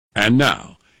And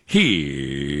now, here's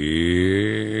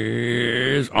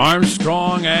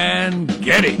Armstrong and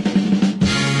Getty.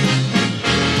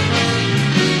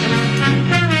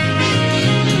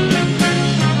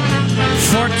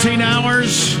 $14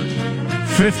 hours,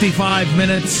 55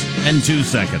 minutes, and 2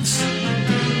 seconds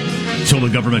till the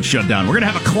government shutdown. We're going to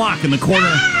have a clock in the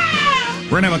corner.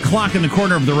 We're going to have a clock in the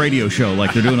corner of the radio show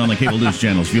like they're doing on the cable news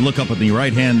channels. If you look up at the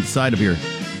right-hand side of your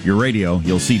radio,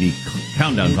 you'll see the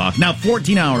countdown clock. Now,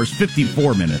 14 hours,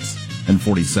 54 minutes, and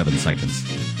 47 seconds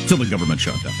till the government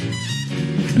shutdown.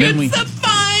 And then it's the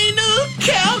final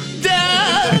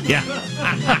countdown! Yeah.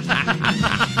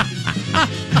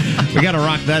 We got to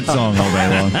rock that song all day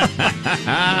long.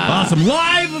 Awesome.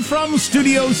 Live from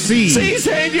Studio C. Si,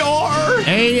 senor!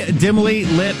 A dimly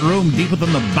lit room deep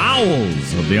within the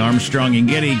bowels of the Armstrong and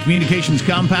Getty Communications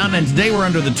compound. And today we're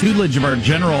under the tutelage of our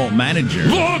general manager.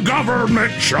 The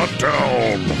government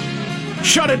shutdown.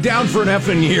 Shut it down for an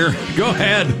effing year. Go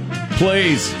ahead.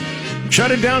 Please.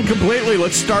 Shut it down completely.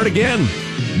 Let's start again.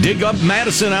 Dig up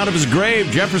Madison out of his grave.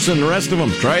 Jefferson, the rest of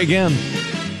them. Try again.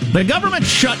 The government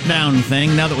shutdown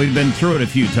thing, now that we've been through it a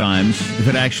few times, if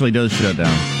it actually does shut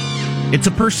down, it's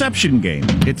a perception game.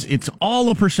 It's all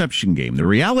a perception game. The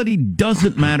reality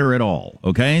doesn't matter at all,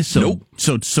 okay? So, nope.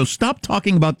 So stop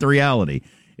talking about the reality.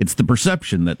 It's the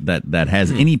perception that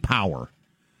has any power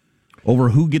over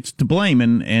who gets to blame.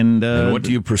 And what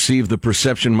do you perceive the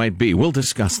perception might be? We'll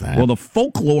discuss that. Well, the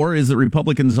folklore is that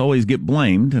Republicans always get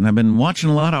blamed, and I've been watching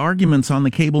a lot of arguments on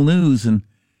the cable news, and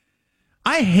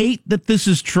I hate that this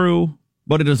is true,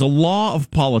 but it is a law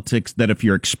of politics that if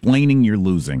you're explaining, you're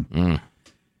losing.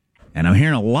 And I'm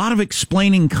hearing a lot of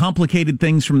explaining complicated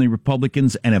things from the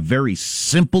Republicans and a very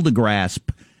simple to grasp,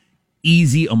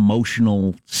 easy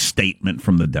emotional statement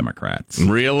from the Democrats.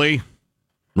 Really?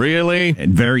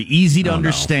 And very easy to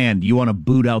understand. No. You want to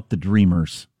boot out the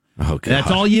Dreamers. Oh, God. That's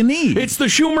all you need. It's the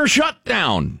Schumer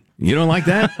shutdown. You don't like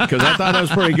that? Because I thought that was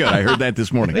pretty good. I heard that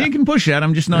this morning. You can push that.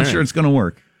 I'm just not sure it's going to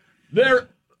work. The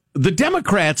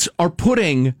Democrats are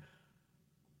putting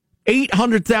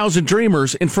 800,000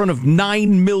 Dreamers in front of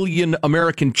 9 million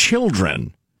American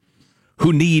children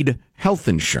who need health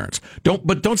insurance.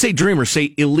 Don't say Dreamers,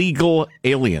 say illegal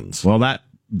aliens. Well, that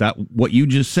what you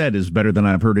just said is better than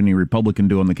I've heard any Republican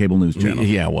do on the cable news channel.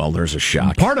 Yeah, well, there's a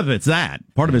shock. Part of it's that.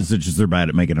 Part of it's just they're bad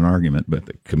at making an argument. But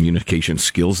the communication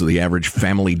skills of the average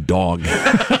family dog.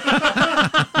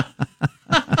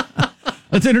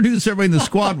 Let's introduce everybody in the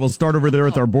squad. We'll start over there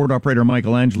with our board operator,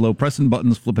 Michelangelo, pressing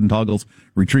buttons, flipping toggles,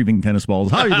 retrieving tennis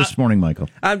balls. How are you this morning, Michael?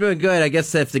 I'm doing good. I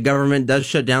guess if the government does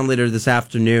shut down later this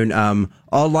afternoon,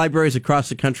 all libraries across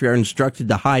the country are instructed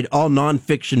to hide all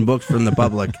nonfiction books from the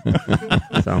public.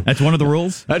 So. That's one of the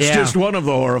rules? That's just one of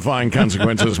the horrifying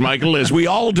consequences, Michael, is we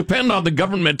all depend on the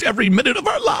government every minute of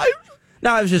our lives.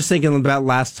 No, I was just thinking about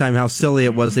last time how silly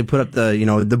it was. They put up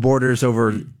the borders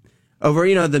over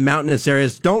the mountainous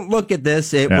areas. Don't look at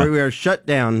this. We are shut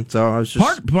down. So I was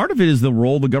just part of it is the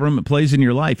role the government plays in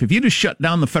your life. If you just shut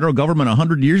down the federal government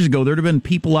 100 years ago, there'd have been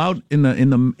people out in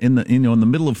the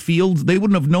middle of fields they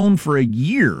wouldn't have known for a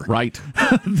year. Right.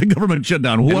 The government shut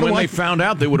down. And when they found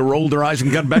out, they would have rolled their eyes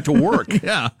and gotten back to work.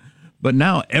 Yeah. But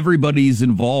now everybody's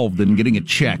involved in getting a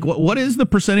check. What is the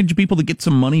percentage of people that get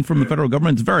some money from the federal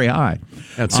government? It's very high.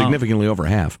 That's significantly over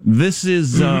half. This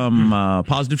is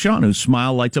Positive Sean, whose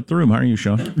smile lights up the room. How are you,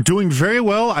 Sean? Doing very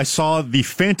well. I saw the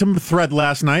Phantom Thread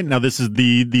last night. Now, this is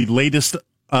the latest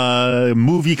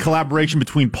movie collaboration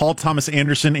between Paul Thomas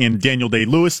Anderson and Daniel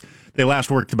Day-Lewis. They last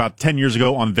worked about 10 years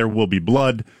ago on There Will Be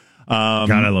Blood.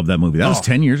 God, I love that movie. That was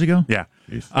 10 years ago? Yeah.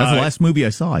 That's the last movie I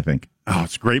saw, I think. Oh,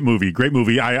 it's a great movie. Great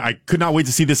movie. I could not wait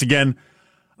to see this again.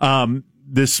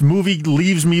 This movie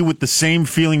leaves me with the same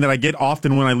feeling that I get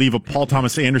often when I leave a Paul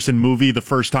Thomas Anderson movie the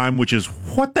first time, which is,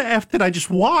 what the F did I just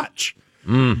watch?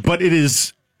 But it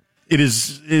is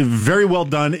very well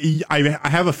done. I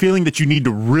have a feeling that you need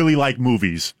to really like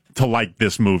movies to like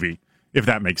this movie, if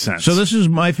that makes sense. So this is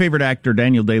my favorite actor,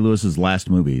 Daniel Day-Lewis's last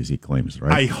movie, as he claims,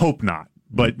 right? I hope not,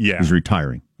 but yeah. He's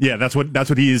retiring. Yeah, that's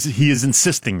what he is. He is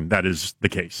insisting that is the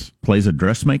case. Plays a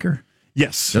dressmaker?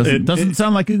 Yes. Doesn't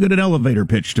sound like a good elevator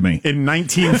pitch to me. In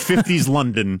 1950s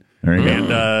London. There you go.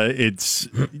 And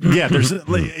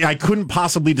I couldn't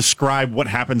possibly describe what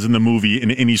happens in the movie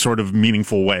in any sort of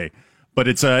meaningful way. But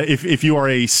it's if you are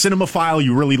a cinemaphile,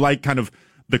 you really like kind of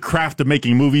the craft of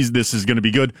making movies, this is going to be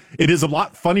good. It is a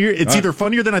lot funnier. It's either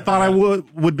funnier than I thought I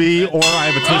would be, or I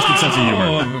have a twisted sense of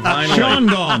humor.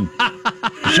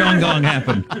 Sean Gong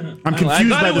happened. I'm confused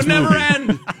by this movie.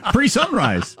 End.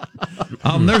 Pre-sunrise.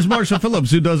 There's Marshall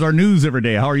Phillips, who does our news every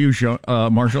day. How are you,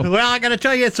 Marshall? Well, I got to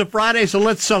tell you, it's a Friday, so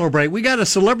let's celebrate. We got a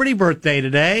celebrity birthday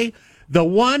today. The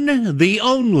one, the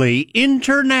only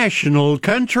international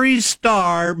country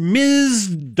star, Ms.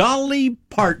 Dolly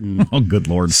Parton. Oh, good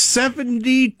Lord.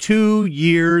 72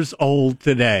 years old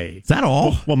today. Is that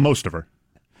all? Well, most of her.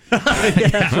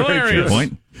 Good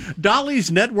point.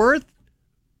 Dolly's net worth,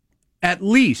 at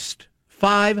least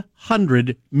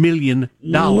 $500 million.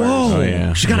 Whoa. Oh,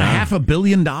 yeah. She's got $500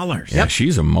 million. Yeah,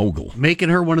 she's a mogul. Making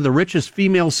her one of the richest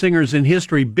female singers in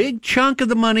history. Big chunk of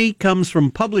the money comes from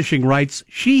publishing rights.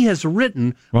 She has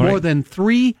written more than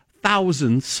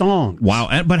 3,000 songs.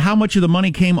 Wow. But how much of the money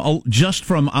came just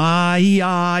from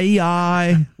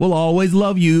I Will Always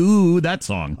Love You, that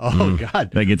song? Oh, God.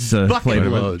 That gets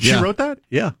played. She wrote that?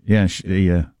 Yeah.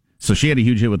 Yeah. So she had a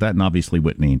huge hit with that, and obviously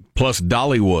Whitney. Plus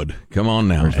Dollywood. Come on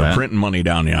now. Printing money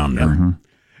down yonder. Mm-hmm.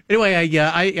 Anyway,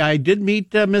 I did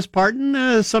meet Miss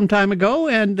Parton some time ago,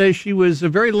 and she was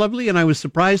very lovely, and I was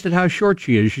surprised at how short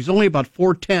she is. She's only about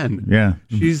 4'10". Yeah.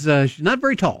 She's not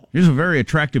very tall. She's a very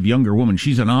attractive younger woman.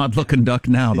 She's an odd-looking duck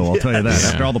now, though, I'll tell you that.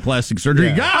 After all the plastic surgery.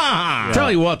 Yeah.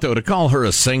 Tell you what, though, to call her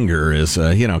a singer is,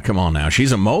 come on now.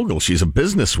 She's a mogul. She's a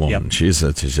businesswoman. Yep. She's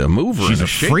a mover. She's and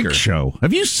a freak shaker. show.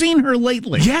 Have you seen her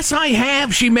lately? Yes, I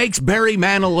have. She makes Barry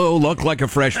Manilow look like a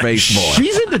fresh-faced boy.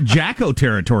 She's into Jacko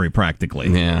territory, practically.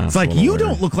 Yeah, it's like, you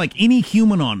don't look like any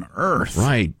human on earth.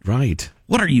 Right.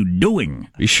 What are you doing?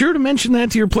 Be sure to mention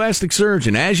that to your plastic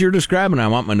surgeon. As you're describing, I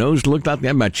want my nose to look like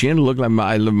that, my chin to look like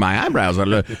my eyebrows.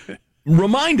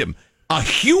 Remind him, a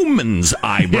human's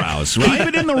eyebrows, right? Keep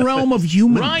it in the realm of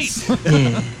humans.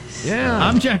 Right. Yeah.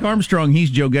 I'm Jack Armstrong.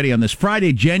 He's Joe Getty on this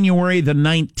Friday, January the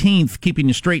 19th, keeping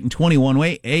you straight in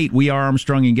 21-8. We are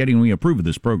Armstrong and Getty, and we approve of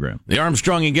this program. The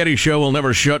Armstrong and Getty Show will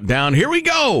never shut down. Here we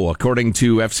go. According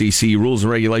to FCC rules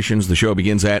and regulations, the show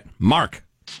begins at Mark.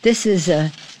 This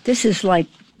is like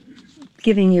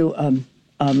giving you a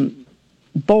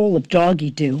bowl of doggy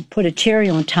do, put a cherry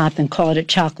on top, and call it a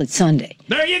chocolate sundae.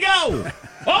 There you go.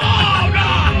 Oh,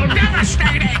 no.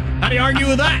 Devastating. How do you argue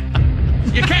with that?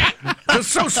 You can't. It's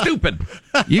so stupid.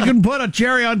 You can put a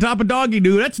cherry on top of doggy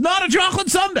do. That's not a chocolate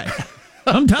sundae.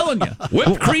 I'm telling you.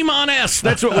 Whipped cream on S.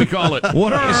 That's what we call it.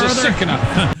 What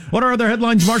are other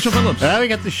headlines, Marshall Phillips? We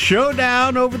got the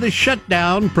showdown over the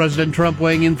shutdown. President Trump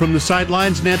weighing in from the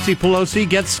sidelines. Nancy Pelosi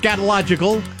gets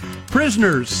scatological.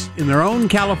 Prisoners in their own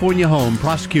California home.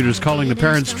 Prosecutors calling the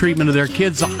parents' treatment of their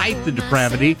kids a height to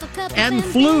depravity. And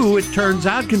flu, it turns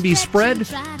out, can be spread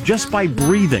just by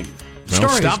breathing.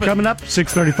 Stories coming up,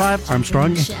 6:35,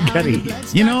 Armstrong and Getty.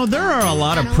 You know, there are a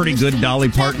lot of pretty good Dolly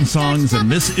Parton songs, and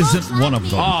this isn't one of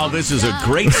them. Oh, this is a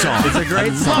great song. It's a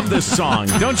great song. I love this song.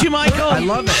 Don't you, Michael? I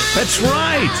love it. That's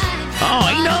right. Oh,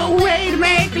 ain't no way to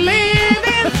make a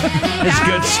living. It's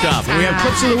good stuff. And we have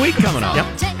clips of the week coming up. Yep.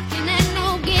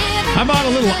 How about a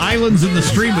little Islands in the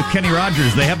Stream with Kenny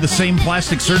Rogers? They have the same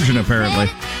plastic surgeon, apparently.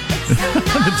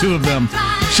 The two of them.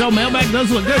 So mailbag does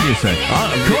look good, you say?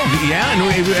 Cool. Yeah, and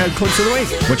we have clips of the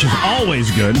week. Which is always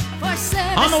good.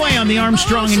 On the way on the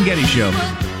Armstrong and Getty Show.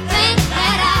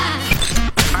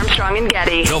 Armstrong and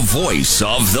Getty. The voice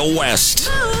of the West.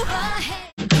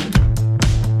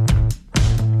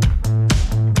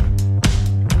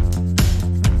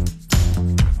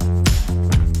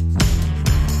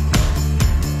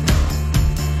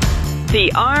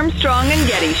 The Armstrong and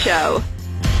Getty Show.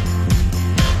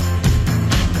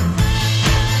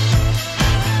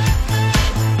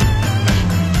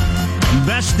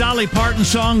 Best Dolly Parton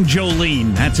song,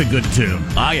 Jolene. That's a good tune.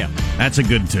 Oh, yeah. That's a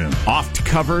good tune. Oft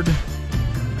covered.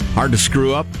 Hard to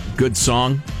screw up. Good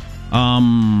song.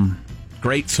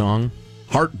 Great song.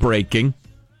 Heartbreaking.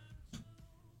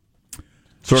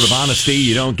 Sort of honesty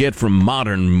you don't get from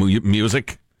modern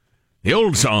music. The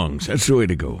old songs. That's the way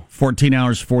to go. 14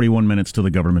 hours, 41 minutes till the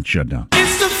government shutdown.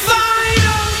 It's the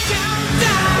final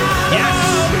countdown. Yes.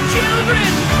 Children.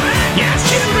 Yes.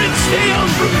 Children stay home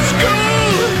from school.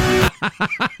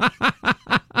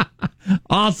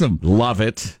 Awesome. Love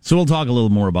it. So we'll talk a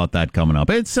little more about that coming up.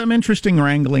 It's some interesting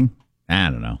wrangling. I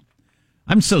don't know.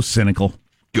 I'm so cynical.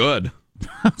 Good.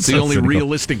 It's the only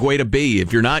realistic way to be.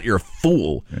 If you're not, you're a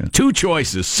fool. Yeah. Two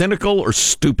choices, cynical or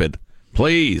stupid.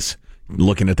 Please.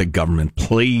 Looking at the government.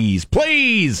 Please.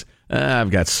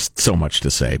 I've got so much to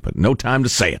say, but no time to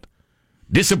say it.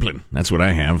 Discipline. That's what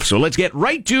I have. So let's get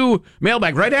right to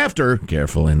mailbag right after.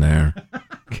 Careful in there.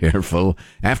 Careful.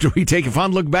 After we take a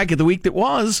fun look back at the week that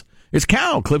was, it's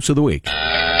Cal Clips of the Week.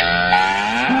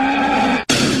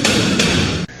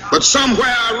 But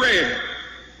somewhere I read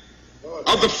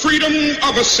of the freedom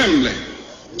of assembly.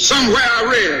 Somewhere I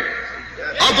read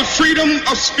of the freedom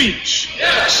of speech.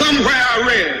 Somewhere I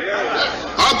read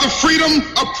of the freedom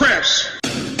of press.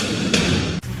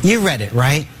 You read it,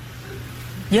 right?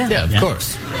 Yeah. Of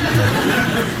course.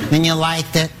 And you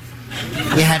liked it?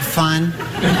 You had fun?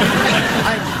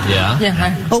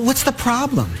 Yeah. Well, what's the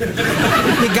problem? You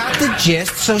got the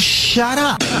gist, so shut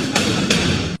up.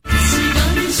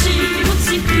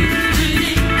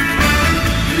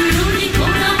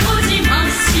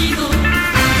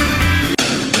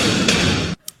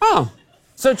 Oh,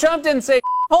 so Trump didn't say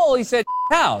hole, he said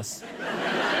house.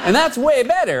 And that's way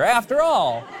better, after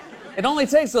all. It only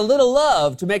takes a little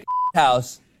love to make a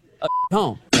house a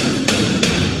home.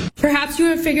 Perhaps you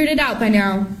have figured it out by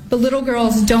now, but little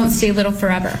girls don't stay little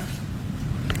forever.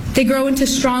 They grow into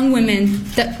strong women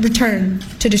that return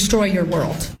to destroy your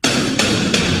world.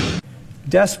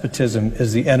 Despotism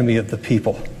is the enemy of the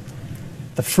people.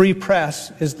 The free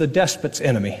press is the despot's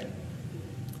enemy,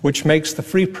 which makes the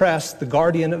free press the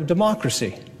guardian of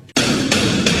democracy.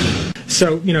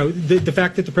 So, the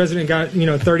fact that the president got,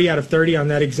 30 out of 30 on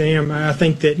that exam, I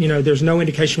think that, there's no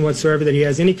indication whatsoever that he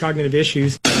has any cognitive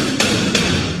issues.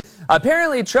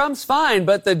 Apparently Trump's fine,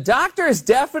 but the doctor is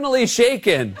definitely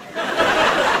shaken.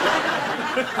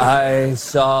 I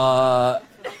saw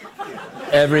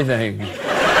everything.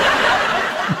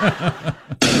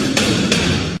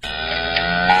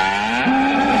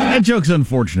 That joke's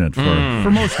unfortunate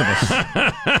for most of us.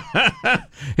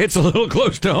 It's a little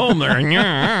close to home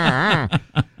there.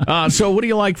 So what do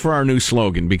you like for our new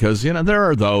slogan? Because, there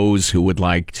are those who would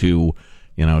like to,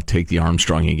 take the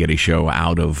Armstrong and Getty show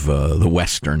out of the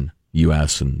Western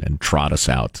U.S. and trot us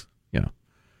out,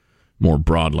 more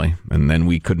broadly. And then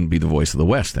we couldn't be the voice of the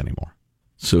West anymore.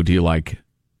 So do you like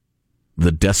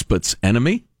the despot's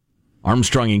enemy?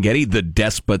 Armstrong and Getty, the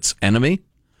despot's enemy?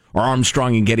 Or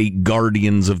Armstrong and Getty,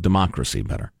 guardians of democracy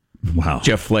better? Wow.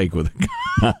 Jeff Flake with...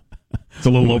 It's a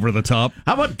little over the top.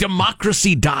 How about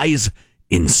democracy dies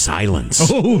in silence?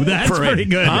 Oh, that's pretty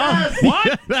good. Huh?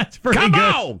 What? That's pretty good.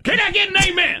 Come on! Can I get an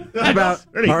amen? How about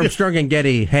Armstrong and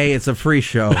Getty? Hey, it's a free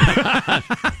show.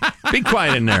 Be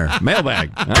quiet in there.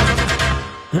 Mailbag.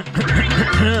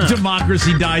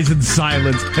 Democracy dies in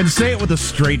silence. And say it with a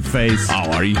straight face.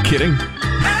 Oh, are you kidding?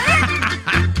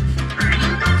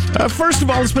 First of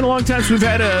all, it's been a long time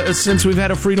since we've had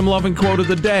a freedom-loving quote of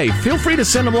the day. Feel free to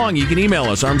send them along. You can email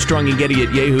us,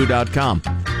 armstrongandgetty@yahoo.com.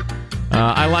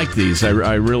 I like these. I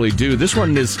really do. This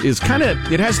one is kind of,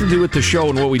 it has to do with the show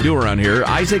and what we do around here.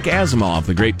 Isaac Asimov,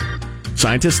 the great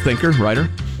scientist, thinker, writer.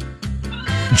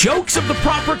 Jokes of the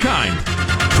proper kind,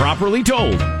 properly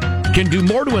told, can do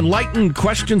more to enlighten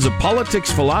questions of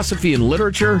politics, philosophy, and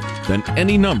literature than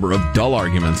any number of dull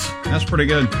arguments. That's pretty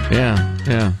good.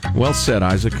 Yeah. Well said,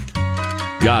 Isaac.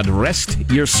 God rest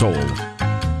your soul.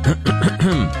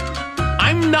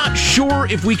 I'm not sure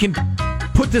if we can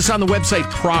put this on the website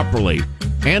properly.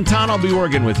 Anton, I'll be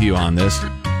working with you on this.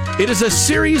 It is a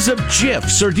series of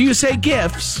GIFs, or do you say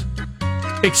GIFs,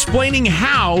 explaining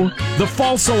how the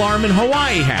false alarm in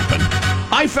Hawaii happened.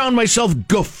 I found myself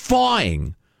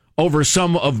guffawing over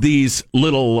some of these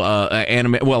little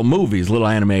movies, little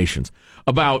animations,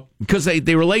 about, because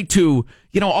they relate to,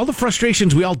 all the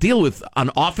frustrations we all deal with on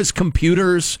office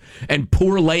computers and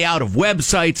poor layout of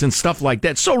websites and stuff like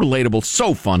that. So relatable,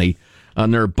 so funny.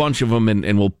 And there are a bunch of them,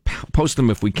 and we'll post them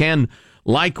if we can.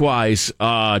 Likewise,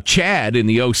 Chad in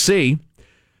the OC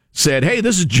said, hey,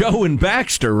 this is Joe and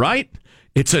Baxter, right?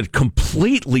 It's a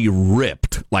completely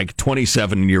ripped,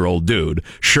 27-year-old dude,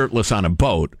 shirtless on a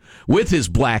boat, with his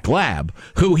black lab,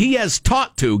 who he has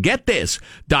taught to, get this,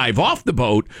 dive off the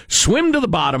boat, swim to the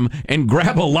bottom, and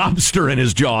grab a lobster in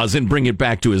his jaws and bring it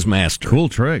back to his master. Cool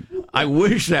trick. I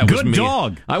wish that was me. Good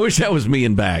dog. I wish that was me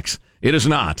and Bax. It is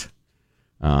not.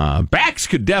 Bax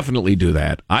could definitely do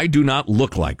that. I do not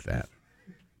look like that.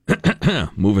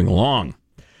 Moving along.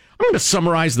 I'm going to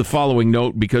summarize the following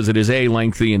note because it is A,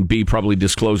 lengthy, and B, probably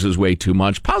discloses way too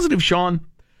much. Positive, Sean.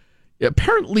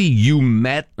 Apparently you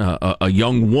met a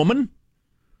young woman.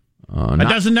 That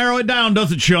doesn't narrow it down,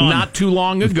 does it, Sean? Not too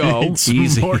long ago. Need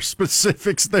some more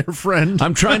specifics there, friend.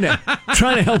 I'm trying to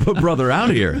help a brother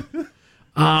out here.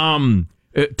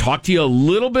 Talk to you a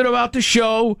little bit about the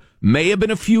show. May have been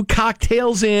a few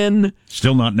cocktails in.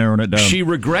 Still not narrowing it down. She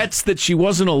regrets that she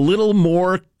wasn't a little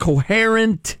more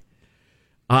coherent.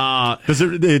 Does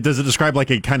it describe like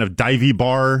a kind of divey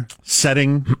bar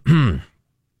setting?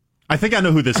 I think I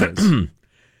know who this is.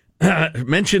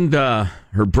 Mentioned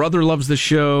her brother loves the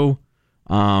show.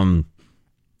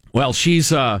 Well,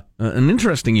 she's an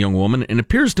interesting young woman and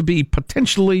appears to be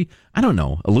potentially, I don't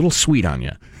know, a little sweet on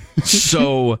you.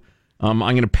 So I'm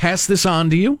going to pass this on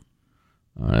to you.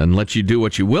 and let you do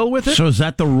what you will with it. So is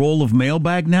that the role of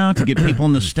mailbag now, to get people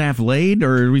on the staff laid,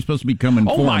 or are we supposed to become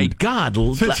informed? Oh, my God.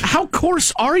 How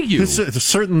coarse are you?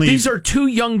 Certainly. These are two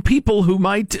young people who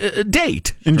might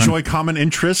date. Enjoy common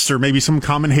interests or maybe some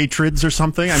common hatreds or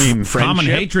something. I mean, common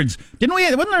hatreds.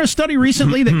 Wasn't there a study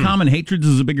recently that common hatreds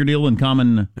is a bigger deal than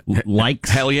common likes?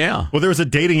 Hell yeah. Well, there was a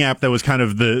dating app that was kind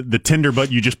of the Tinder,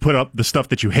 but you just put up the stuff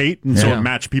that you hate, and so it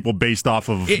matched people based off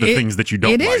of the things that you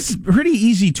don't like. It is pretty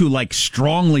easy to,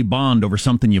 strongly bond over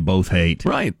something you both hate.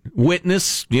 Right.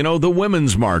 Witness, the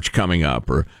Women's March coming up,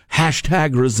 or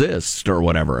 #resist, or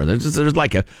whatever. There's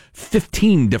like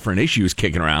 15 different issues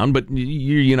kicking around, but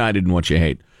you're united in what you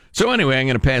hate. So anyway, I'm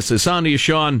going to pass this on to you,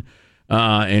 Sean,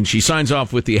 and she signs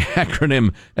off with the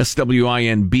acronym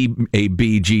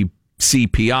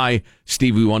SWINBABGCPI.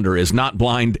 Stevie Wonder is not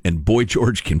blind, and Boy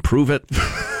George can prove it.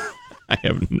 I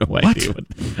have no idea what.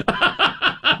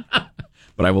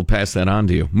 But I will pass that on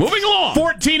to you. Moving along.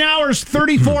 14 hours,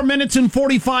 34 minutes, and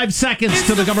 45 seconds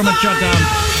to the government shutdown.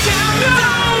 No!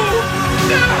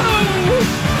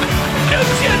 Don't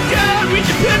shut down! We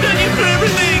depend on you for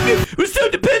everything! We're so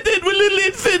dependent, we're little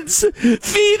infants!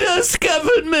 Feed us,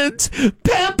 government!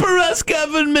 Pamper us,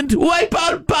 government! Wipe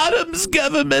our bottoms,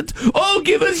 government! All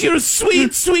give us your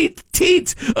sweet, sweet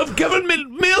teat of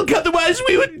government milk, otherwise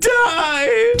we would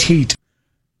die! Teat.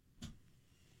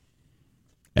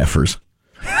 Effers.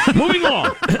 Moving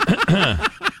on.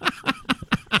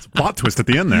 It's a plot twist at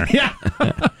the end there. Yeah.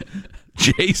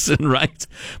 Jason writes,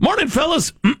 "Morning,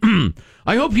 fellas.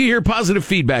 I hope you hear positive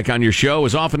feedback on your show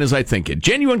as often as I think it.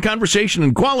 Genuine conversation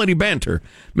and quality banter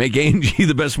make A&G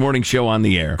the best morning show on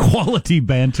the air. Quality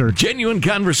banter. Genuine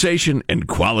conversation and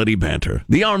quality banter.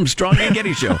 The Armstrong and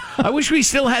Getty Show. I wish we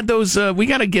still had those. We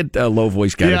got to get a low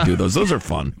voice guy to do those. Those are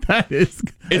fun.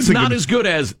 It's not as good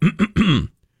as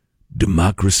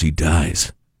Democracy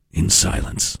Dies in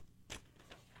Silence.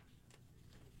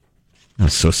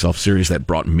 That's so self-serious that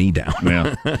brought me down.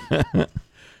 Yeah.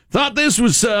 Thought this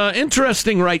was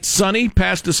interesting, right, Sonny?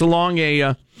 Passed us along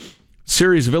a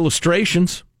series of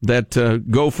illustrations that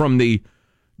go from the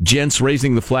gents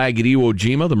raising the flag at Iwo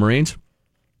Jima, the Marines,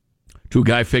 to a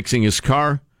guy fixing his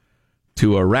car,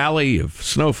 to a rally of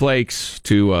snowflakes,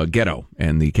 to a ghetto.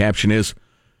 And the caption is,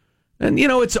 and,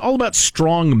 it's all about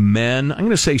strong men. I'm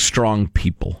going to say strong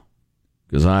people,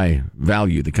 because I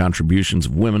value the contributions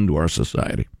of women to our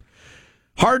society.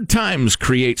 Hard times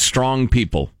create strong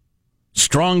people.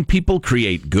 Strong people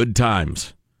create good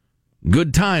times.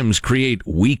 Good times create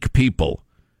weak people.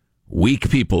 Weak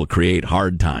people create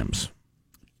hard times.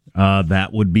 That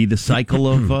would be the cycle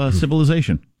of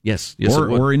civilization. Yes.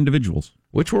 Or individuals.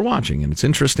 Which we're watching, and it's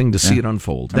interesting to see it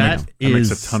unfold. That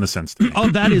makes a ton of sense to me. Oh,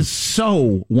 that is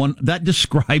that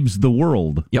describes the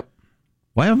world. Yep.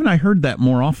 Why haven't I heard that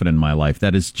more often in my life?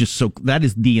 That is just so.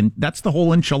 That's the whole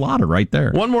enchilada right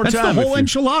there. One more time. That's the whole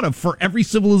enchilada for every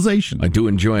civilization. I do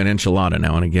enjoy an enchilada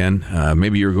now and again.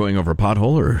 Maybe you're going over a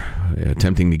pothole or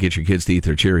attempting to get your kids to eat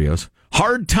their Cheerios.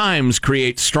 Hard times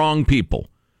create strong people.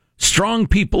 Strong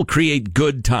people create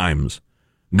good times.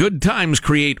 Good times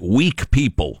create weak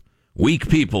people. Weak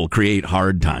people create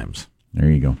hard times.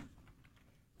 There you go.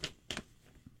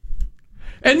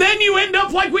 And then you end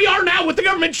up like we are now with the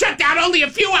government shutdown only a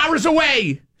few hours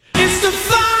away. It's the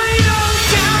final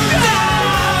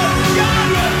countdown!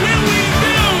 God, what will we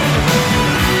do?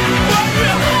 What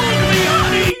will hold me,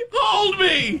 honey? Hold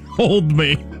me. Hold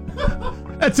me.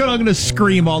 That's what I'm going to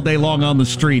scream all day long on the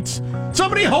streets.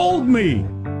 Somebody hold me.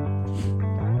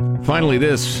 Finally,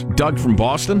 this. Doug from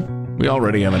Boston. We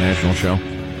already have a national show.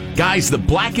 Guys, the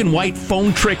black and white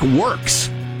phone trick works.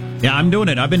 Yeah, I'm doing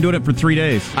it. I've been doing it for 3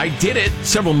 days. I did it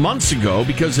several months ago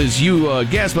because, as you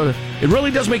guessed, it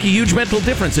really does make a huge mental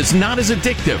difference. It's not as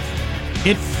addictive.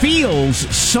 It feels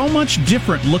so much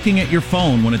different looking at your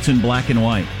phone when it's in black and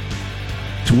white.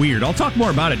 It's weird. I'll talk more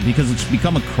about it because it's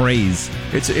become a craze.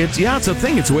 It's a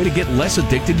thing. It's a way to get less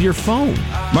addicted to your phone.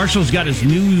 Marshall's got his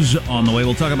news on the way.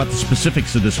 We'll talk about the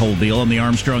specifics of this whole deal on the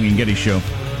Armstrong and Getty Show.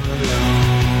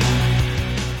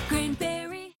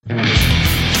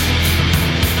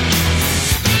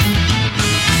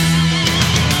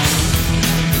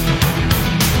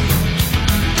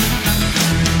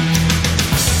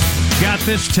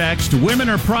 This text: women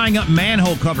are prying up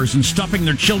manhole covers and stuffing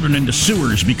their children into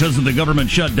sewers because of the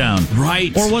government shutdown.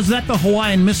 Right. Or was that the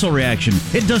Hawaiian missile reaction?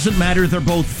 It doesn't matter. They're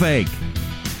both fake.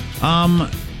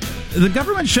 The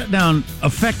government shutdown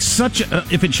affects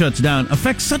if it shuts down,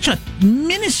 affects such a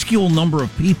minuscule number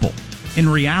of people in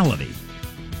reality.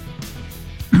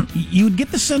 You'd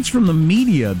get the sense from the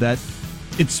media that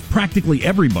it's practically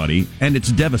everybody, and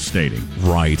it's devastating.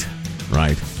 Right.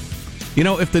 You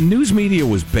know, if the news media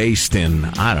was based in,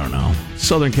 I don't know,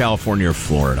 Southern California or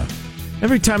Florida,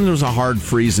 every time there was a hard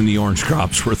freeze and the orange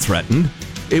crops were threatened,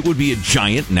 it would be a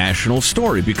giant national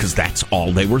story because that's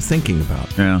all they were thinking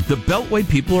about. Yeah. The Beltway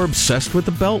people are obsessed with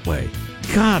the Beltway.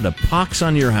 God, a pox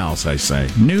on your house, I say.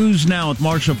 News now with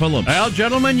Marshall Phillips. Well,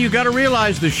 gentlemen, you got to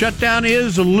realize the shutdown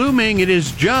is looming. It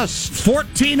is just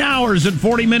 14 hours and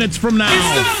 40 minutes from now.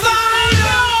 It's the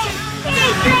final!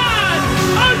 Oh, God!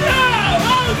 Oh, no!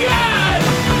 Oh, God!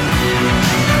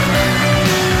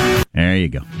 There you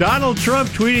go. Donald Trump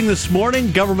tweeting this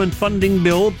morning, government funding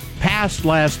bill passed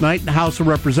last night in the House of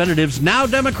Representatives. Now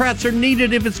Democrats are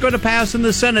needed if it's going to pass in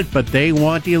the Senate, but they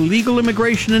want illegal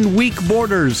immigration and weak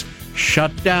borders.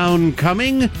 Shutdown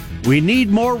coming. We need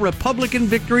more Republican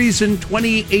victories in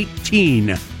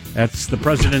 2018. That's the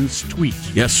president's tweet.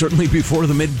 Yes, certainly before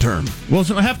the midterm. Well,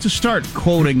 so I have to start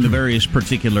quoting the various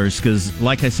particulars because,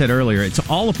 like I said earlier, it's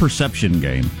all a perception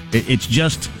game. It's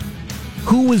just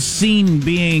who was seen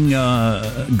being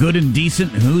good and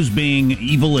decent and who's being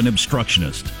evil and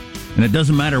obstructionist. And it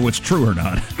doesn't matter what's true or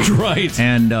not. Right.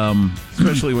 And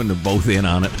especially when they're both in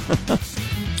on it.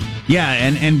 Yeah,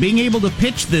 and being able to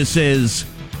pitch this as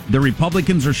the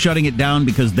Republicans are shutting it down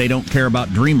because they don't care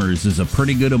about Dreamers is a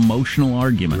pretty good emotional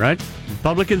argument. Right?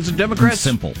 Republicans and Democrats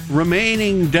simple.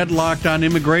 remaining deadlocked on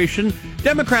immigration.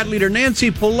 Democrat leader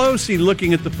Nancy Pelosi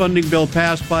looking at the funding bill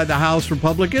passed by the House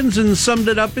Republicans and summed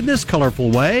it up in this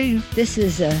colorful way. This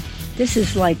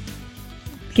is like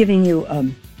giving you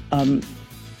a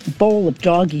bowl of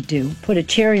doggy do, put a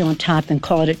cherry on top, and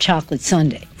call it a chocolate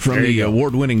sundae. From the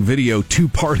award-winning video, 2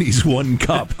 Parties, 1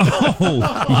 Cup. Oh,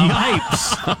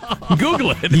 yipes. Google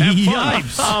it.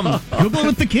 Yipes. Google it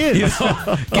with the kids. You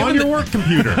know, On your work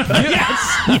computer.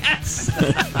 Yes.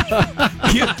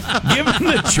 Given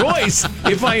the choice,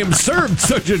 if I am served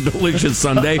such a delicious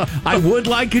sundae, I would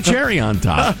like a cherry on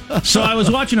top. So I was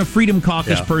watching a Freedom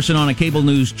Caucus person on a cable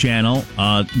news channel.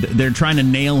 They're trying to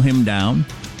nail him down.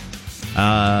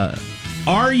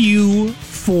 Are you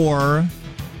for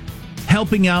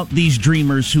helping out these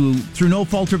dreamers who, through no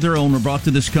fault of their own, were brought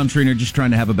to this country and are just trying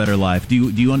to have a better life? Do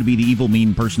you want to be the evil,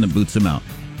 mean person that boots them out?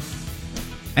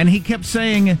 And he kept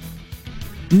saying,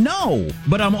 no,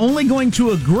 but I'm only going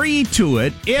to agree to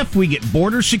it if we get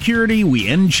border security, we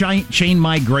end chain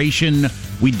migration,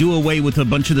 we do away with a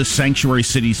bunch of the sanctuary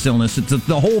city stillness. It's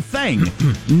the whole thing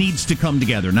needs to come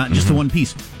together, not just the one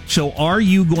piece. So are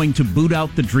you going to boot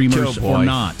out the Dreamers or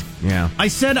not? Yeah. I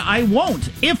said I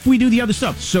won't if we do the other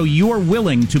stuff. So you're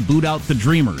willing to boot out the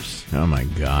Dreamers. Oh, my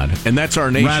God. And that's our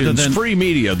nation's free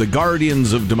media, the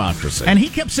guardians of democracy. And he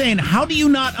kept saying, how do you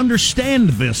not understand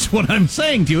this, what I'm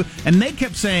saying to you? And they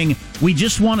kept saying, we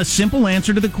just want a simple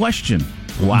answer to the question.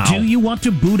 Wow. Do you want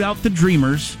to boot out the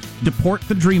Dreamers, deport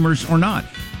the Dreamers, or not?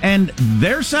 And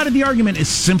their side of the argument is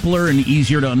simpler and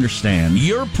easier to understand.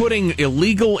 You're putting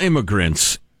illegal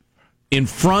immigrants in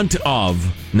front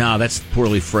of, that's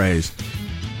poorly phrased.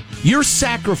 You're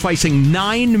sacrificing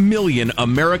 9 million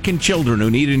American children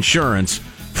who need insurance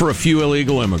for a few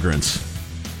illegal immigrants.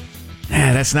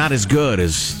 That's not as good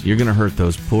as you're going to hurt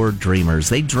those poor dreamers.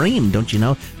 They dream, don't you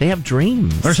know? They have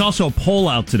dreams. There's also a poll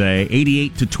out today,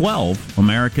 88-12.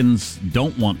 Americans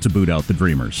don't want to boot out the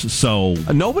Dreamers. So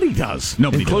nobody does,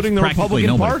 does. including the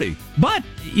Republican Party. But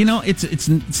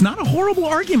it's not a horrible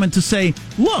argument to say,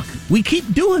 look, we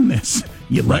keep doing this.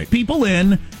 You let people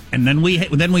in, and then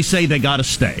we say they got to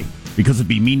stay because it'd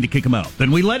be mean to kick them out.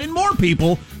 Then we let in more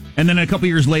people, and then a couple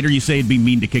years later you say it'd be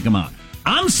mean to kick them out.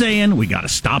 I'm saying we got to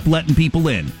stop letting people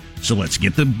in. So let's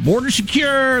get the border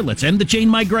secure. Let's end the chain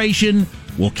migration.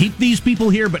 We'll keep these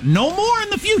people here, but no more in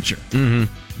the future.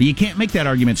 Mm-hmm. But you can't make that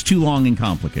argument. It's too long and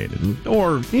complicated.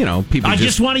 Or, people I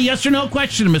just want a yes or no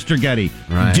question, Mr. Getty.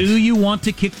 Right. Do you want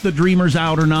to kick the Dreamers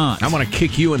out or not? I want to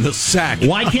kick you in the sack.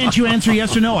 Why can't you answer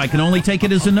yes or no? I can only take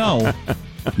it as a no.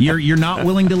 You're not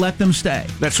willing to let them stay.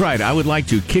 That's right. I would like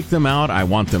to kick them out. I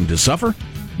want them to suffer.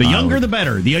 The younger, the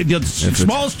better. The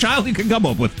smallest child you can come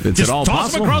up with. It's just all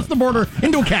toss possible. them across the border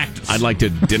into a cactus. I'd like to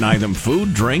deny them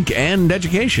food, drink, and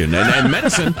education, and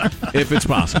medicine, if it's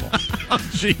possible.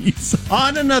 Jeez.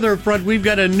 On another front, we've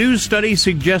got a new study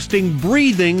suggesting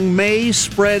breathing may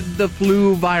spread the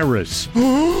flu virus.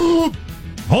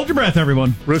 Hold your breath,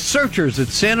 everyone. Researchers at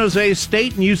San Jose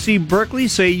State and UC Berkeley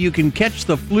say you can catch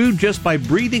the flu just by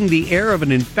breathing the air of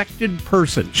an infected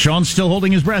person. Sean's still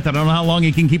holding his breath. I don't know how long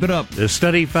he can keep it up. The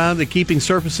study found that keeping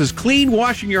surfaces clean,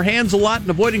 washing your hands a lot, and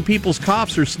avoiding people's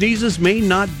coughs or sneezes may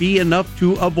not be enough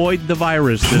to avoid the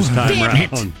virus this time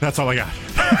around. That's all I got.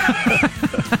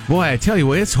 Boy, I tell you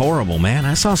what, it's horrible, man.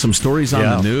 I saw some stories on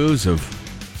the news of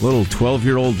little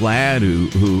 12-year-old lad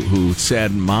who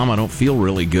said, "Mom, I don't feel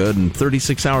really good," and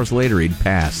 36 hours later he'd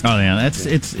passed. Oh yeah,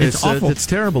 it's awful. It's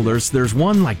terrible. There's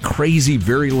one like crazy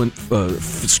virulent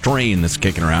strain that's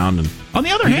kicking around, and on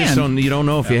the other hand, you don't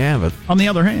know if you have it. On the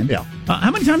other hand,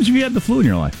 how many times have you had the flu in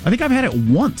your life? I think I've had it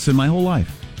once in my whole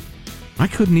life. I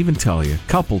couldn't even tell you. A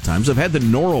couple times. I've had the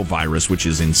norovirus, which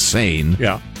is insane.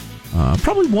 Yeah.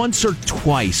 Probably once or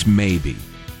twice, maybe.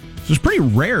 So it's pretty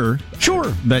rare,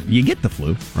 that you get the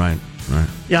flu. Right.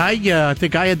 Yeah, I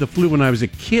think I had the flu when I was a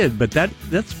kid, but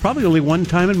that's probably only one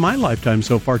time in my lifetime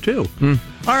so far, too.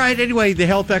 All right, anyway, the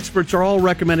health experts are all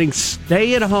recommending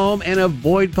stay at home and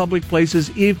avoid public places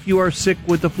if you are sick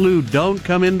with the flu. Don't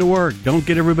come into work. Don't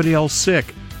get everybody else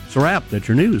sick. It's a wrap. That's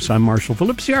your news. I'm Marshall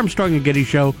Phillips, the Armstrong and Getty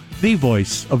Show, the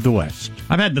voice of the West.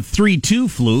 I've had the 3-2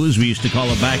 flu, as we used to call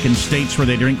it back in states where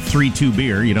they drink 3-2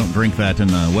 beer. You don't drink that in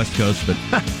the West Coast, but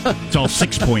it's all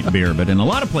 6-point beer. But in a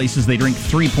lot of places, they drink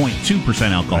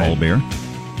 3.2% alcohol beer.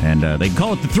 And they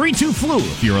call it the 3-2 flu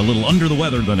if you're a little under the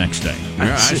weather the next day.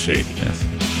 Yeah, I see. Yes.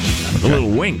 A little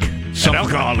wink at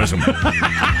alcoholism.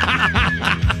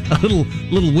 A little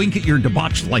wink at your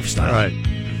debauched lifestyle. All right.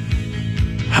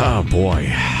 Oh,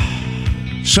 boy.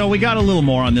 So we got a little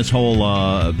more on this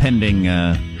whole pending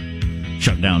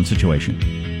shutdown situation.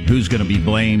 Who's going to be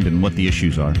blamed and what the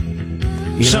issues are.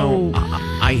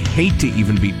 I hate to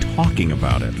even be talking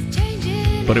about it.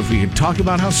 But if we can talk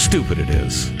about how stupid it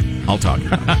is, I'll talk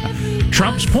about it.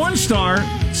 Trump's porn star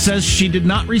says she did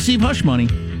not receive hush money.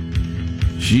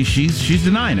 She's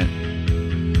denying it.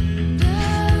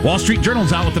 Wall Street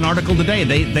Journal's out with an article today.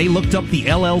 They looked up the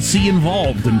LLC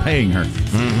involved in paying her.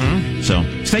 Mm-hmm. So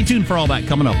stay tuned for all that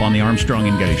coming up on the Armstrong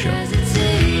and Getty Show.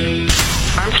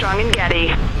 Armstrong and Getty.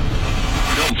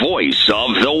 The voice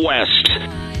of the West.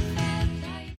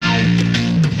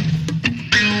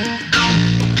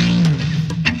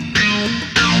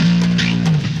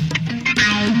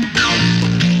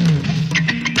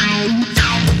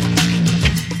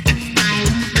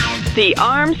 The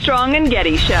Armstrong and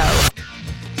Getty Show.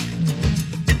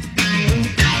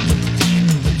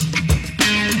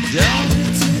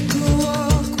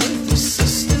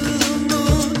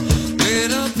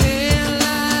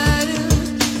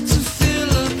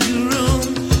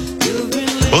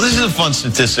 Well, this is a fun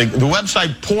statistic. The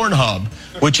website Pornhub,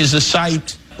 which is a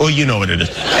site, well, you know what it is.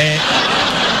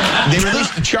 And they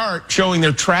released a chart showing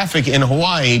their traffic in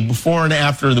Hawaii before and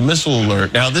after the missile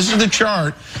alert. Now, this is the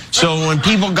chart. So when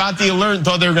people got the alert and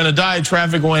thought they were going to die,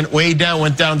 traffic went way down,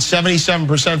 went down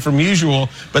 77% from usual.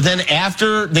 But then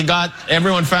after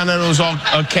everyone found out it was all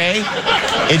okay,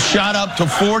 it shot up to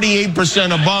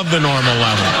 48% above the normal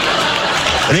level.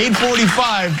 At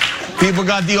 8:45, people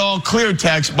got the all clear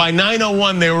text. By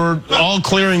 9:01, they were all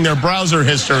clearing their browser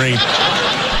history.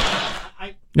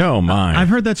 Oh, my. I've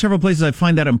heard that several places. I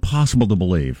find that impossible to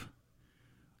believe.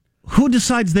 Who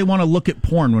decides they want to look at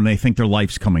porn when they think their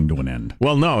life's coming to an end?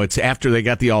 Well, no, it's after they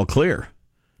got the all clear.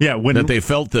 Yeah, that they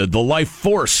felt the life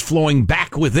force flowing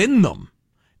back within them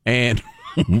and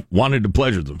wanted to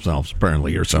pleasure themselves,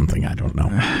 apparently, or something. I don't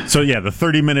know. So, yeah, the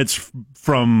 30 minutes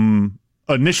from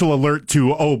initial alert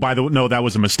to, that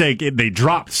was a mistake, they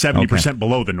dropped 70%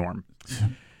 below the norm.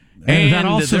 And that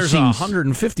also there's a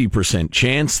 150%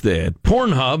 chance that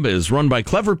Pornhub is run by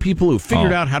clever people who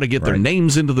figured out how to get their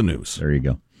names into the news. There you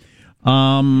go.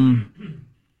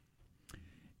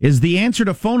 Is the answer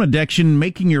to phone addiction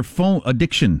making your phone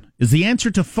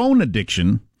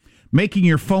making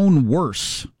your phone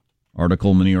worse?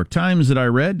 Article in the New York Times that I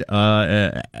read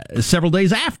several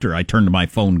days after I turned my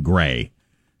phone gray,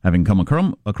 having come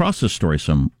across this story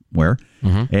somewhere.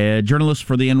 A journalist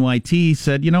for the NYT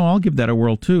said, I'll give that a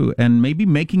whirl too. And maybe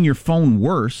making your phone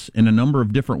worse in a number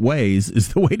of different ways is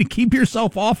the way to keep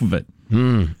yourself off of it.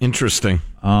 Interesting.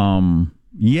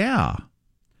 Yeah.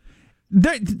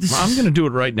 I'm going to do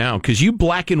it right now because you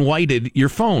black and whited your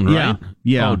phone, right?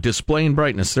 Yeah. Oh, display and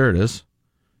brightness. There it is.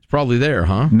 It's probably there,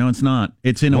 huh? No, it's not.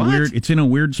 It's in a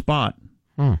weird spot.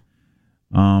 You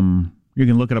can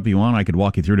look it up if you want. I could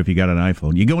walk you through it if you got an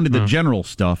iPhone. You go into the general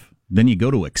stuff. Then you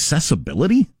go to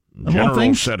accessibility.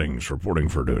 General settings, reporting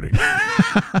for duty.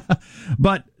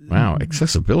 But wow,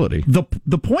 accessibility.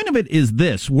 The point of it is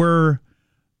this: we're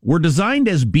designed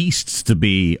as beasts to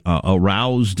be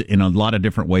aroused in a lot of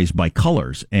different ways by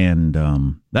colors, and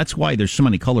that's why there's so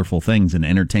many colorful things in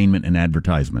entertainment and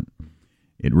advertisement.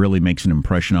 It really makes an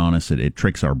impression on us. It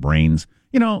tricks our brains.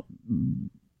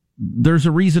 There's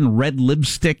a reason red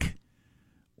lipstick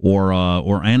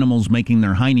or animals making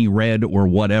their hiney red or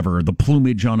whatever, the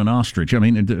plumage on an ostrich. I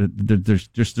mean,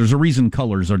 there's a reason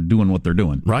colors are doing what they're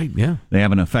doing. Right, yeah. They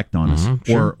have an effect on us.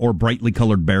 Sure. Or brightly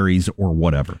colored berries or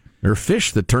whatever. There are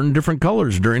fish that turn different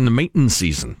colors during the mating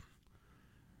season.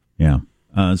 Yeah.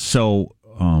 So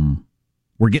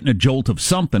we're getting a jolt of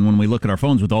something when we look at our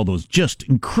phones with all those just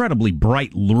incredibly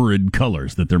bright, lurid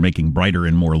colors that they're making brighter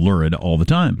and more lurid all the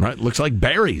time. Right, looks like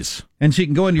berries. And so you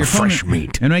can go into your phone fresh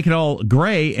meat and make it all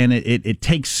gray, and it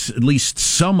takes at least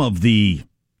some of the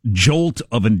jolt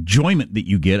of enjoyment that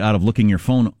you get out of looking at your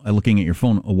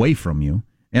phone away from you.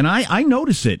 And I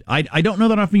notice it. I don't know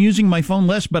that I've been using my phone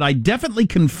less, but I definitely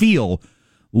can feel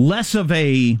less of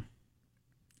a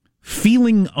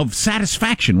feeling of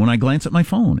satisfaction when I glance at my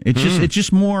phone. It's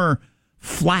just more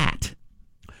flat.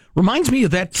 Reminds me of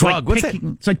that drug.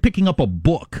 It's like picking up a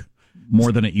book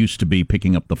more than it used to be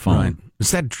picking up the phone. Right.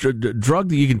 It's that drug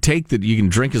that you can take that you can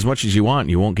drink as much as you want and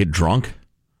you won't get drunk.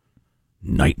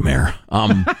 Nightmare.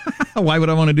 Why would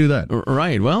I want to do that?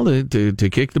 Right. Well, to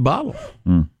kick the bottle.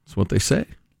 That's what they say.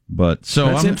 But so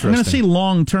I'm going to see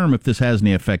long term if this has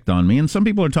any effect on me. And some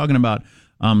people are talking about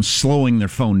slowing their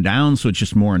phone down so it's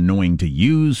just more annoying to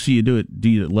use. So you do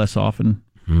it less often.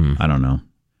 I don't know.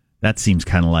 That seems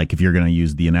kind of like, if you're going to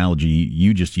use the analogy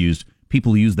you just used,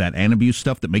 people use that Antabuse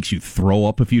stuff that makes you throw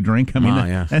up if you drink. I mean,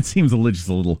 that seems just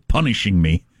a little punishing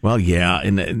me. Well, yeah.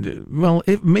 And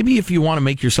maybe if you want to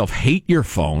make yourself hate your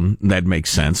phone, that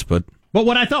makes sense. But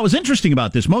what I thought was interesting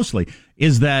about this mostly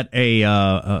is that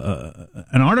an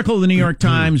article in the New York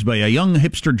Times by a young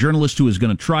hipster journalist who is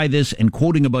going to try this and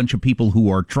quoting a bunch of people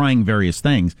who are trying various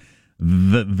things.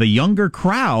 The younger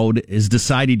crowd has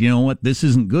decided, you know what, this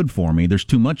isn't good for me. There's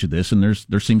too much of this, and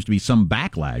there seems to be some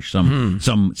backlash,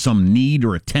 some need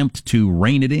or attempt to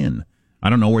rein it in.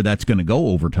 I don't know where that's going to go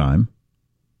over time.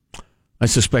 I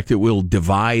suspect it will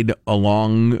divide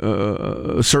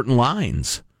along certain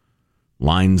lines.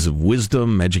 Lines of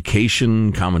wisdom,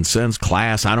 education, common sense,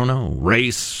 class, I don't know,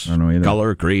 race, I don't know either.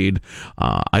 Color, creed.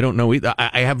 I don't know either.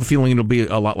 I have a feeling it'll be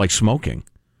a lot like smoking.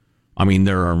 I mean,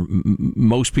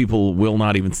 most people will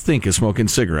not even think of smoking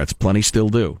cigarettes. Plenty still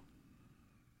do.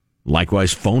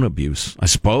 Likewise, phone abuse, I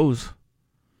suppose.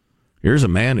 Here's a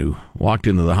man who walked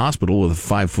into the hospital with a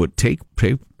 5-foot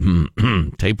tapeworm.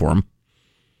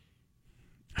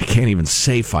 I can't even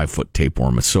say 5-foot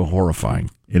tapeworm. It's so horrifying.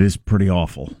 It is pretty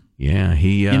awful. Yeah,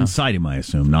 he inside him, I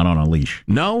assume, not on a leash.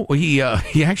 No, he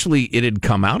actually, it had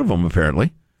come out of him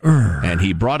apparently, and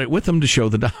he brought it with him to show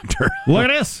the doctor. Look at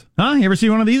this, huh? You ever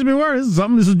see one of these before?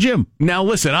 This is Jim. Now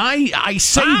listen, I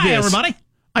say Hi, this, everybody.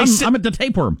 I'm at the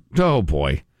tapeworm. Oh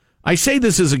boy, I say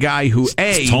this as a guy who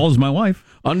as tall as my wife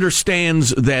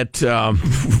understands that.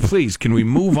 Please, can we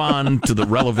move on to the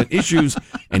relevant issues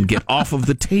and get off of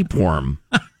the tapeworm?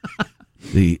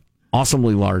 The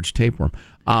awesomely large tapeworm.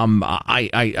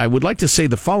 I would like to say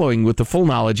the following with the full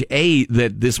knowledge, A,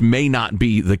 that this may not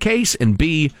be the case, and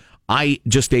B, I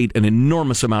just ate an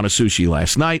enormous amount of sushi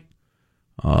last night.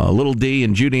 Little D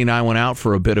and Judy and I went out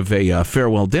for a bit of a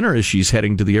farewell dinner as she's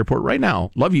heading to the airport right now.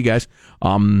 Love you guys.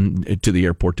 To the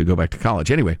airport to go back to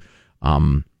college. Anyway,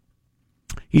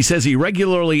 he says he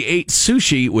regularly ate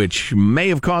sushi, which may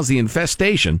have caused the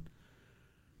infestation.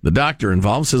 The doctor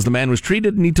involved says the man was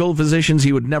treated and he told physicians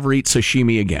he would never eat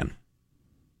sashimi again.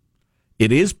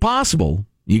 It is possible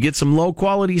you get some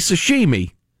low-quality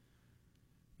sashimi,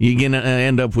 you're going to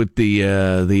end up with the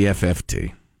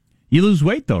FFT. You lose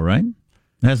weight, though, right?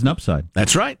 It has an upside.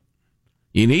 That's right.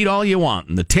 You can eat all you want.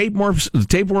 And the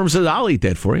tapeworm says, I'll eat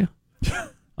that for you.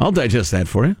 I'll digest that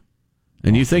for you.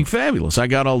 And you think, fabulous. I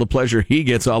got all the pleasure. He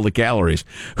gets all the calories.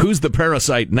 Who's the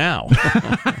parasite now?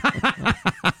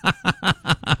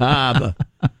 The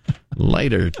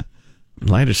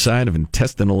lighter side of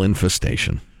intestinal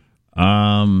infestation.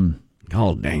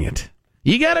 Oh, dang it.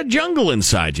 You got a jungle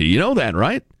inside you. You know that,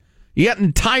 right? You got an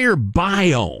entire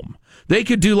biome. They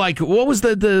could do like, what was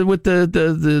with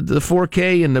the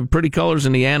 4K and the pretty colors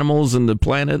and the animals and the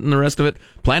planet and the rest of it?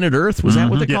 Planet Earth? Was that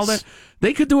what they called it?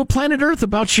 They could do a Planet Earth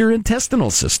about your intestinal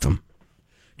system.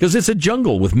 Because it's a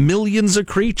jungle with millions of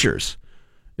creatures,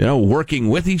 working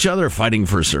with each other, fighting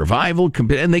for survival,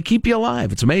 and they keep you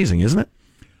alive. It's amazing, isn't it?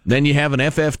 Then you have an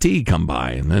FFT come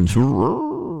by, and then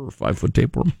 5-foot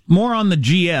tapeworm. More on the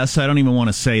GS. I don't even want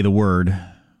to say the word.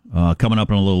 Coming up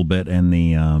in a little bit, and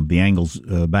the angles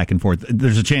back and forth.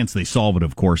 There's a chance they solve it,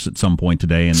 of course, at some point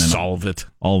today. And then solve it.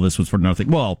 All this was for nothing.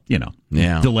 Well,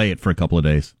 delay it for a couple of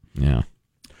days. Yeah.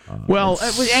 Well,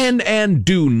 and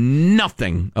do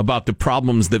nothing about the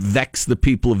problems that vex the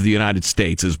people of the United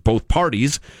States, as both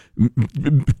parties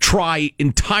try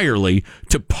entirely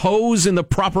to pose in the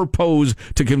proper pose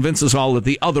to convince us all that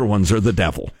the other ones are the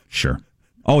devil. Sure.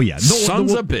 Oh, yeah.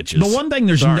 Sons of bitches. The one thing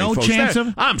there's no chance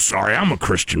of... I'm sorry, I'm a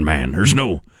Christian man. There's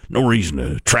no reason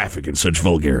to traffic in such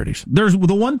vulgarities. The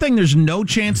one thing there's no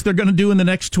chance they're going to do in the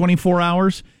next 24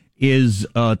 hours is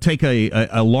take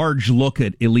a large look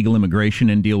at illegal immigration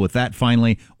and deal with that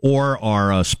finally, or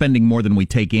our spending more than we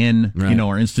take in, right.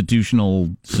 Our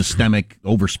institutional systemic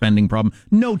overspending problem.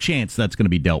 No chance that's going to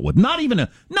be dealt with. Not even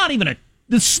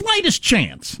the slightest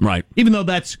chance. Right. Even though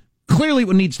that's clearly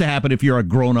what needs to happen if you're a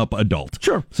grown-up adult.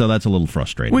 Sure. So that's a little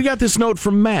frustrating. We got this note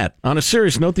from Matt. On a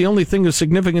serious note, the only thing of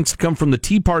significance to come from the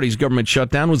Tea Party's government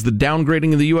shutdown was the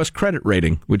downgrading of the U.S. credit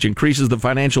rating, which increases the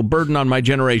financial burden on my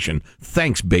generation.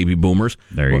 Thanks, baby boomers.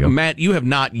 There you go. Matt, you have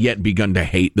not yet begun to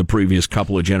hate the previous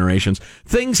couple of generations.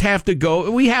 Things have to go.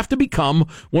 We have to become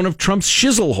one of Trump's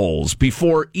shizzle holes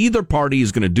before either party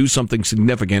is going to do something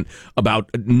significant about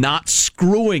not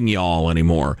screwing y'all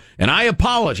anymore. And I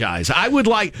apologize. I would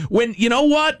like... you know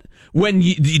what? When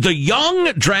the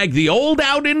young drag the old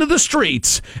out into the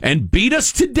streets and beat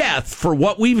us to death for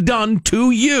what we've done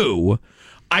to you,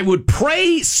 I would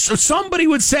pray somebody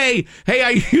would say, hey,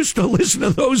 I used to listen to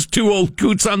those two old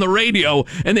coots on the radio,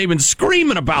 and they've been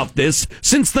screaming about this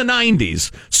since the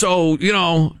 90s. So,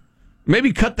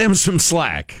 maybe cut them some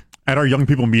slack. At our young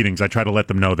people meetings, I try to let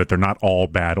them know that they're not all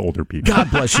bad older people. God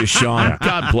bless you, Sean. Yeah.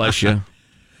 God bless you.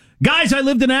 Guys, I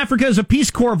lived in Africa as a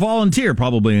Peace Corps volunteer,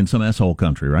 probably in some asshole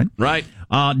country, right? Right.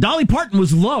 Dolly Parton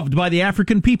was loved by the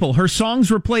African people. Her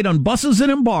songs were played on buses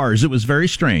and in bars. It was very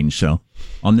strange. So,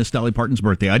 on this Dolly Parton's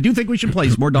birthday, I do think we should play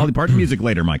some more Dolly Parton music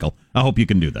later, Michael. I hope you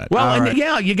can do that. Well,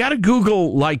 you got to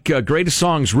Google greatest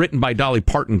songs written by Dolly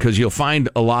Parton, because you'll find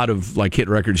a lot of hit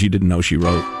records you didn't know she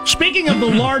wrote. Speaking of the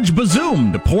large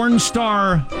bazoomed, porn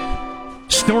star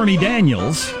Stormy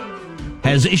Daniels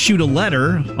has issued a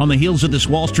letter on the heels of this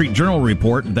Wall Street Journal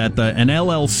report that an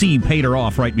LLC paid her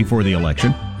off right before the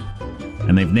election.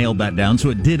 And they've nailed that down, so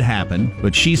it did happen.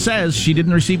 But she says she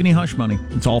didn't receive any hush money.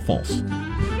 It's all false.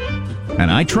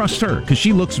 And I trust her, because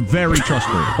she looks very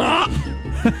trustworthy.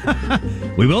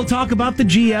 We will talk about the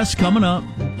GS coming up.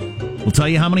 We'll tell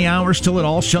you how many hours till it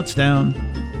all shuts down.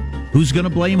 Who's going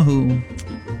to blame who?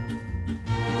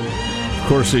 Of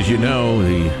course, as you know,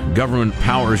 the government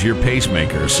powers your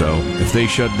pacemaker, so if they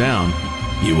shut down,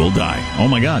 you will die. Oh,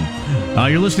 my God.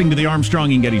 You're listening to the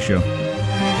Armstrong and Getty Show.